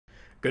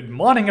Good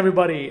morning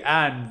everybody,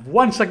 and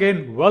once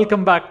again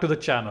welcome back to the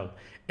channel.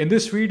 In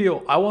this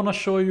video I want to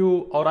show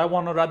you, or I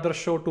want to rather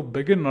show to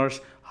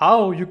beginners,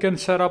 how you can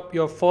set up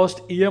your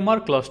first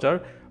EMR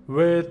cluster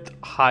with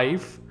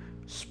Hive,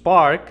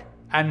 Spark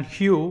and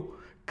Hue,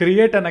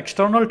 create an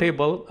external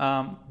table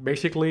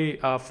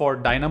for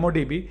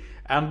DynamoDB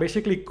and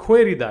basically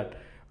query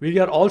that. We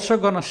are also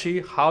going to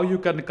see how you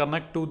can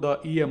connect to the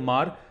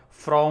EMR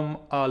from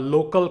a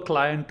local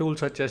client tool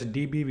such as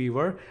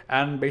DBeaver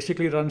and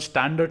basically run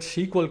standard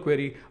SQL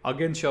query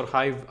against your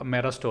Hive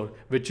Megastore,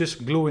 which is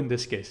Glue in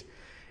this case.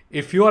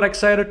 If you are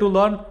excited to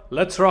learn,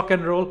 let's rock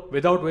and roll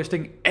without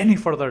wasting any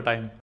further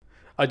time.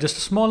 Just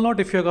a small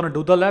note, if you're going to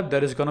do the lab,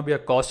 there is going to be a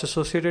cost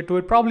associated to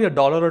it, probably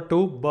 $1 or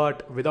 $2,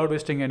 but without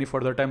wasting any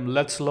further time,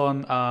 let's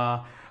learn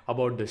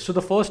about this. So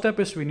the first step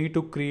is we need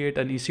to create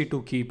an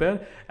EC2 key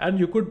pair, and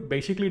you could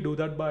basically do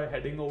that by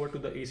heading over to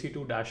the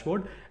EC2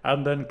 dashboard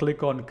and then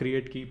click on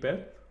create key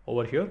pair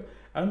over here.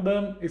 And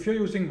then if you're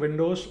using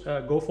Windows,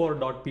 go for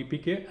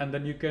 .ppk, and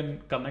then you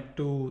can connect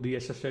to the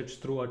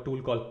SSH through a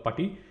tool called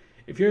PuTTY.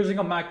 If you're using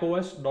a Mac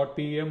OS,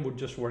 .pem would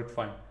just work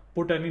fine.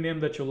 Put any name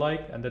that you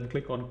like and then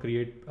click on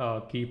create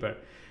key pair.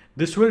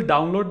 This will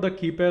download the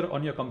key pair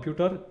on your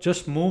computer.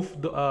 Just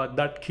move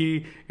that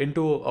key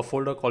into a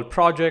folder called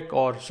project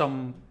or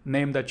some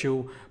name that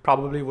you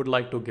probably would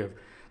like to give.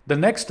 The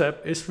next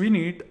step is we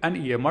need an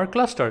EMR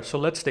cluster. So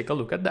let's take a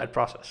look at that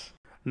process.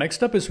 Next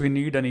step is we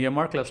need an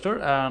EMR cluster,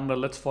 and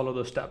let's follow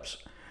the steps.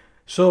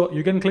 So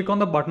you can click on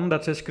the button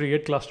that says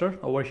create cluster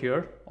over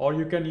here, or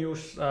you can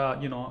use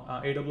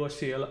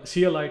AWS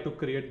CLI to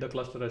create the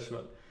cluster as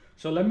well.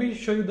 So let me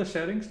show you the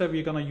settings that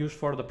we're going to use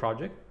for the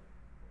project.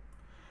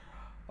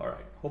 All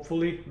right,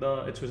 hopefully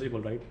it's visible,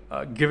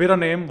 right? Give it a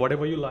name,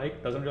 whatever you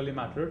like, doesn't really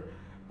matter.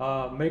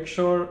 Make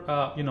sure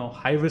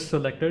Hive is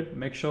selected,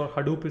 make sure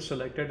Hadoop is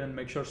selected, and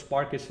make sure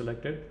Spark is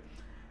selected.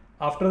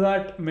 After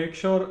that, make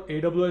sure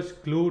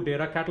AWS Glue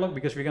Data Catalog,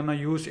 because we're gonna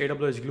use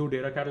AWS Glue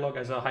Data Catalog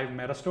as a Hive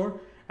Megastore,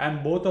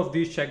 and both of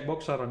these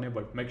checkboxes are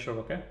enabled. Make sure,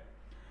 okay?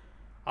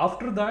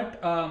 After that,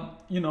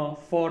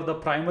 for the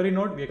primary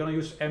node, we're gonna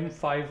use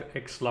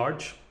M5X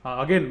large.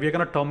 Again, we're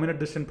gonna terminate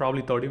this in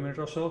probably 30 minutes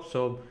or so.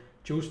 So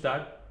choose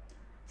that.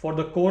 For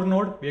the core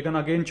node, we're gonna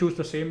again choose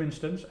the same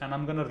instance, and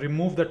I'm gonna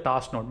remove the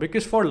task node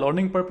because for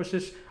learning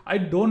purposes, I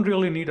don't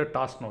really need a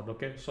task node,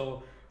 okay?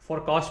 So for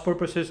cost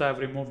purposes, I've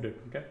removed it,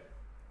 okay?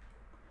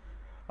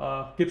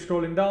 Keep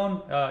scrolling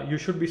down. You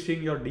should be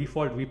seeing your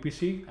default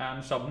VPC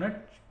and subnet,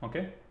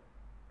 okay?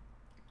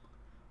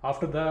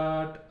 After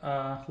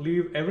that,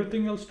 leave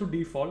everything else to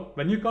default.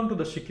 When you come to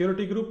the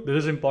security group,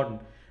 this is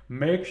important.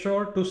 Make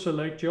sure to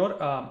select your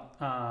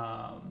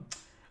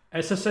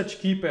SSH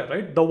key pair,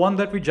 right? The one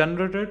that we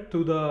generated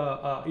to the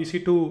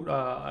EC2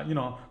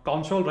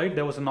 console, right?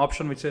 There was an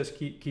option which says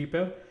key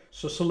pair.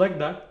 So select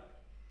that.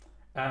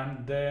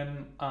 And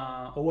then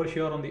over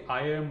here on the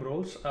IAM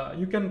roles,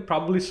 you can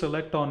probably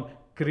select on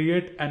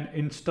create an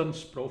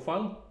instance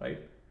profile, right?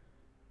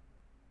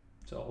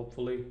 So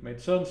hopefully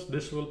made sense.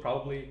 This will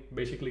probably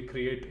basically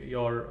create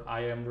your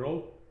IAM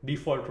role,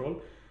 default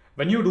role.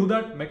 When you do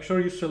that, make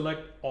sure you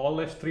select all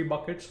S3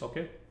 buckets,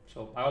 okay?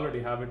 So I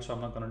already have it, so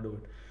I'm not gonna do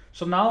it.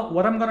 So now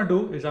what I'm gonna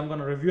do is I'm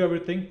gonna review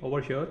everything over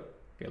here.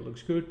 Okay,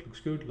 looks good, looks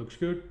good, looks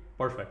good,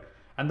 perfect.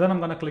 And then I'm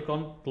gonna click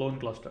on clone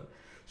cluster.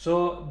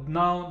 So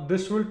now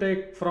this will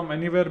take from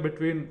anywhere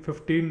between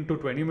 15 to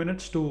 20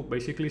 minutes to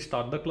basically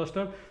start the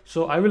cluster.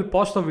 So I will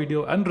pause the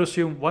video and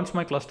resume once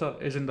my cluster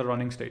is in the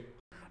running state.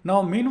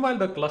 Now, meanwhile,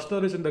 the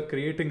cluster is in the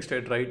creating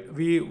state, right?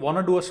 We want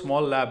to do a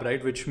small lab,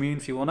 right? Which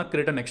means you want to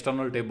create an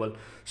external table.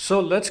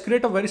 So let's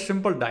create a very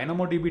simple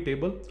DynamoDB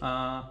table.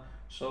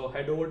 So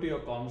head over to your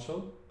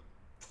console,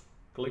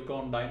 click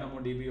on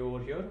DynamoDB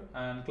over here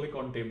and click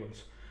on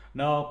tables.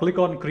 Now click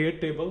on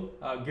create table,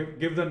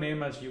 give the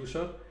name as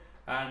user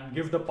and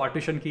give the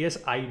partition key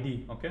as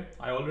ID, okay?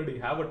 I already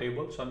have a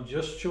table, so I'm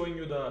just showing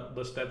you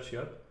the steps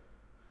here.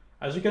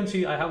 As you can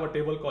see, I have a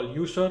table called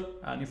user,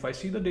 and if I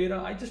see the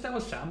data, I just have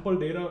a sample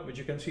data, which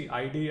you can see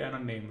ID and a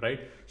name, right?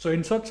 So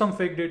insert some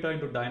fake data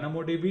into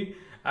DynamoDB,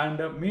 and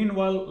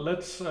meanwhile,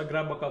 let's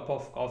grab a cup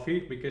of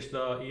coffee because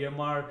the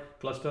EMR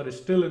cluster is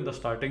still in the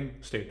starting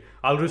state.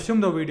 I'll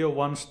resume the video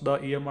once the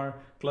EMR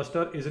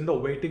cluster is in the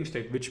waiting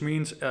state, which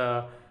means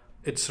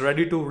it's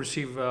ready to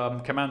receive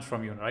commands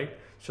from you, right?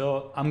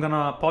 So I'm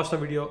gonna pause the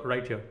video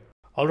right here.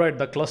 All right,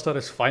 the cluster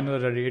is finally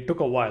ready. It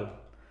took a while.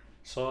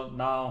 So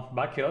now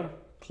back here,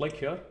 click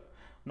here.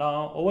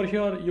 Now over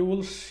here you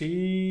will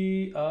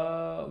see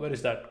where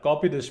is that?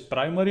 Copy this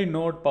primary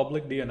node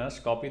public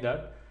DNS, copy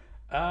that.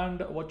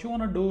 And what you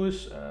want to do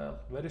is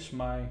where is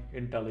my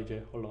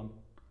IntelliJ? Hold on,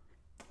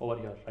 over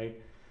here, right?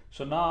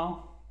 So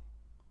now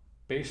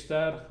paste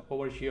that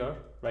over here,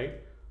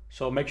 right?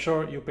 So make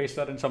sure you paste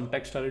that in some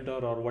text editor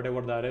or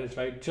whatever that is,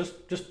 right?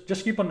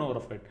 Just keep a note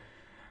of it.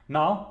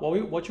 Now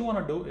what you want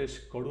to do is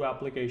go to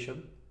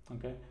application,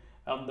 okay?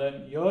 And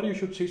then here you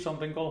should see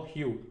something called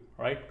Hue,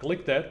 right?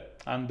 Click there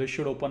and this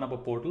should open up a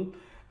portal,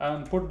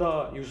 and put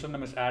the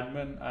username as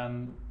admin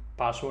and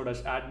password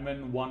as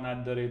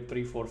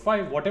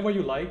admin1@345, whatever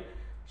you like.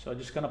 So I'm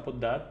just gonna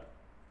put that.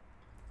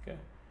 Okay,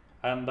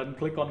 and then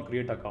click on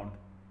create account.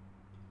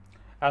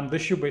 And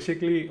this should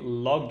basically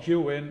log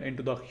you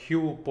into the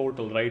Hue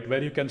portal, right?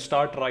 Where you can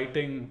start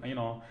writing,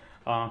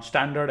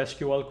 standard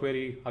SQL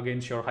query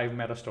against your Hive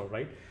Metastore,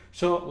 right?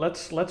 So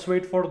let's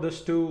wait for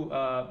this to,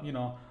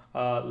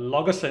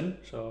 log us in.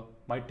 So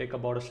might take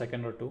about a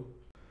second or two.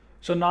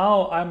 So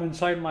now I'm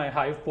inside my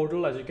Hive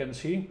portal, as you can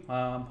see.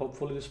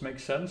 Hopefully this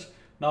makes sense.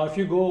 Now, if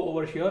you go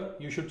over here,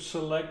 you should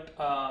select,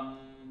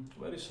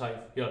 where is Hive?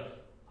 Here,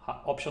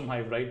 option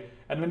Hive, right?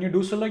 And when you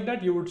do select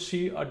that, you would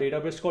see a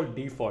database called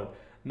default.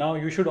 Now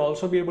you should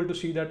also be able to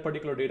see that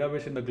particular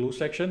database in the Glue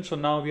section. So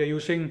now we are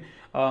using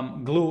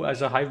Glue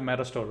as a Hive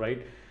Metastore,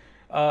 right?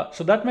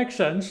 So that makes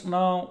sense.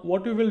 Now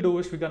what we will do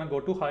is we're gonna go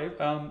to Hive.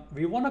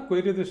 We wanna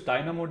query this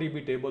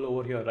DynamoDB table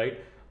over here, right?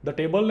 The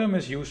table name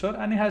is user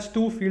and it has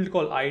two fields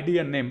called ID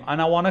and name.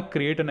 And I wanna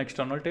create an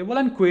external table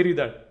and query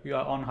that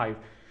on Hive.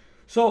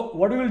 So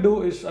what we will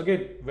do is,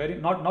 again, very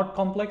not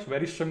complex,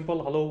 very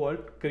simple. Hello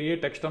world,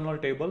 create external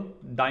table,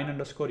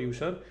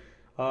 dyne_user.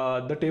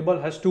 The table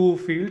has two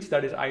fields,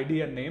 that is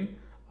ID and name.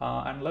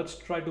 And let's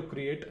try to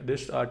create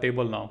this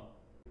table now.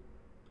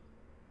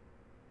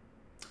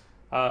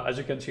 As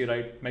you can see,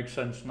 right, makes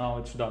sense. Now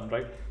it's done,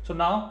 right? So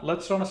now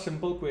let's run a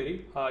simple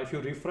query. If you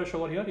refresh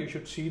over here, you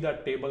should see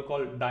that table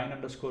called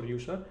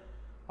dyne_user.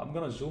 I'm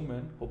gonna zoom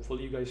in.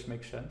 Hopefully you guys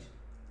make sense.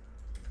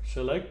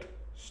 Select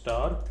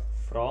star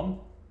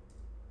from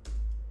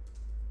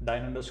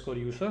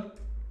dyne_user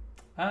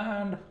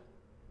and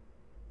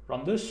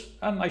run this,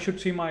 and I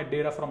should see my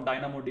data from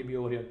DynamoDB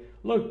over here.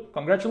 Look,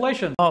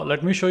 congratulations. Now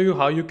let me show you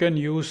how you can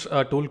use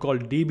a tool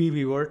called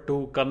DBeaver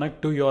to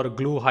connect to your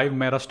Glue Hive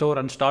Megastore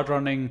and start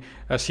running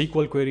a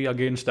SQL query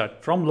against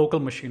that from local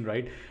machine,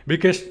 right?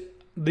 Because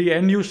the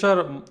end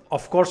user,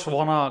 of course,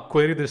 wanna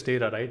query this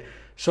data, right?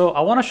 So I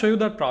wanna show you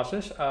that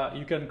process.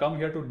 You can come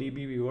here to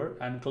DBeaver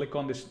and click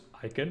on this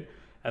icon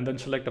and then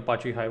select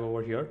Apache Hive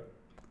over here.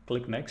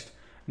 Click next.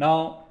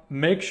 Now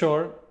make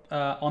sure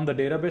on the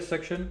database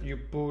section, you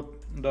put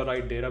the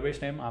right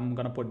database name. I'm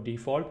gonna put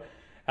default,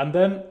 and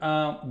then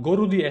go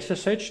to the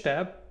SSH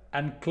tab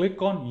and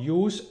click on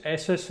use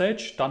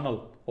SSH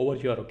tunnel over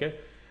here. Okay,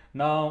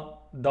 now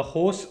the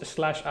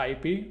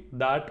host/IP,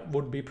 that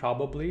would be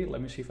probably,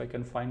 let me see if I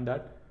can find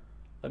that.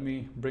 Let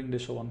me bring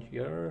this one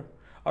here.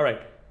 All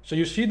right, so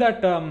you see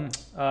that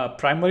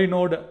primary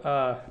node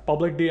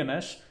public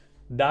DNS,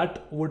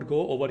 that would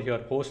go over here,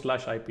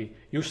 host/IP.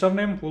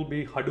 Username will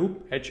be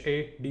Hadoop,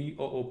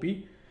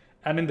 HADOOP.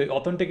 And in the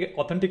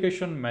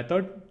authentication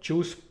method,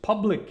 choose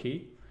public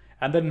key,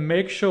 and then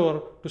make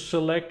sure to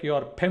select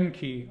your PIM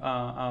key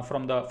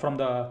from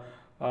the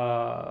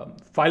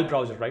file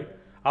browser, right?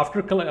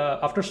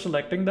 After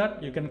selecting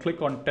that, you can click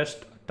on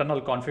test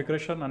tunnel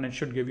configuration and it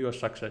should give you a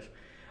success.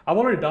 I've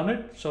already done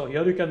it. So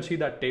here you can see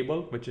that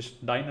table, which is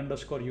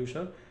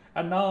dyne_user.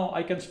 And now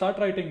I can start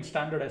writing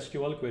standard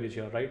SQL queries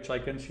here, right? So I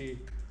can see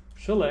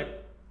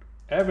select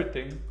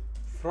everything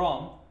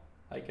from,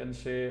 I can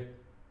say,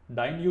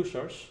 dyne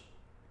users.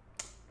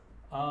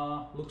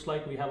 Looks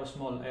like we have a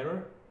small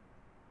error.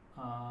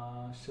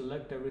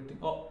 Select everything.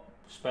 Oh,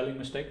 spelling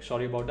mistake.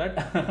 Sorry about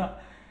that.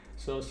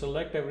 So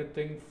select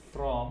everything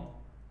from,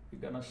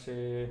 we're gonna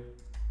say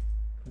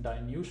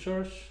dyne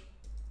users.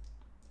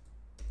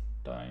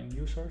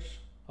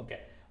 Okay,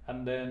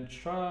 and then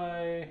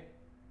try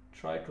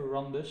to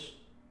run this.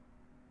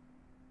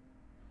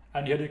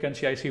 And here you can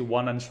see I see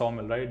 1 and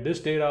sawmill, right? This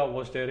data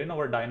was there in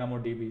our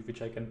DynamoDB,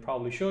 which I can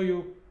probably show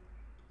you.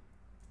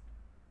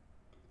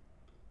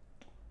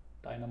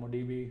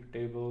 DynamoDB,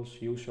 tables,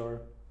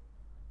 user,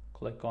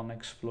 click on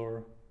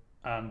explore,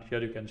 and here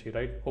you can see,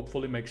 right?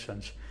 Hopefully makes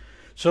sense.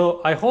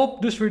 So I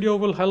hope this video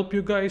will help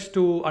you guys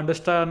to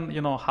understand,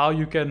 how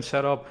you can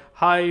set up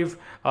Hive,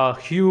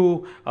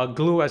 Hue,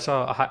 Glue as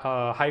a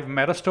Hive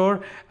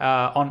Metastore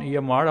on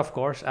EMR, of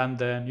course, and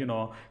then,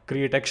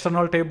 create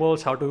external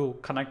tables, how to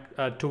connect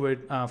to it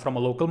from a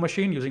local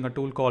machine using a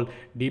tool called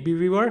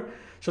DBeaver.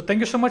 So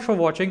thank you so much for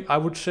watching. I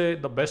would say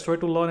the best way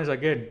to learn is,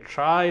 again,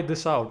 try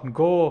this out.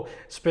 Go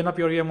spin up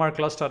your EMR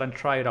cluster and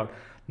try it out.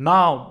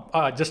 Now,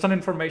 just an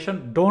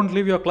information, don't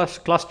leave your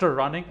cluster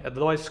running,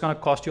 otherwise it's going to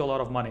cost you a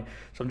lot of money.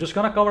 So I'm just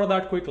going to cover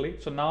that quickly.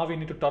 So now we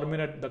need to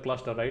terminate the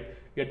cluster, right?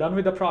 We're done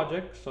with the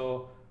project.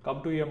 So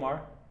come to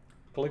EMR,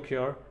 click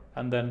here,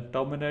 and then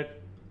terminate.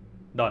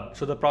 Done.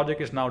 So the project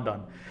is now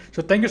done.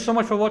 So thank you so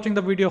much for watching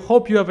the video.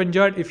 Hope you have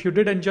enjoyed. If you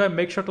did enjoy,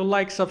 make sure to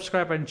like,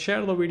 subscribe, and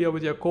share the video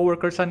with your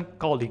coworkers and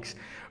colleagues.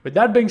 With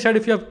that being said,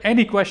 if you have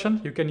any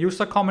questions, you can use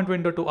the comment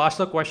window to ask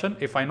the question.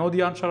 If I know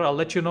the answer, I'll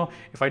let you know.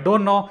 If I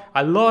don't know,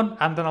 I'll learn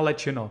and then I'll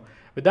let you know.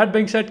 With that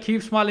being said,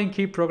 keep smiling,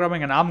 keep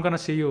programming, and I'm gonna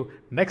see you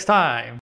next time.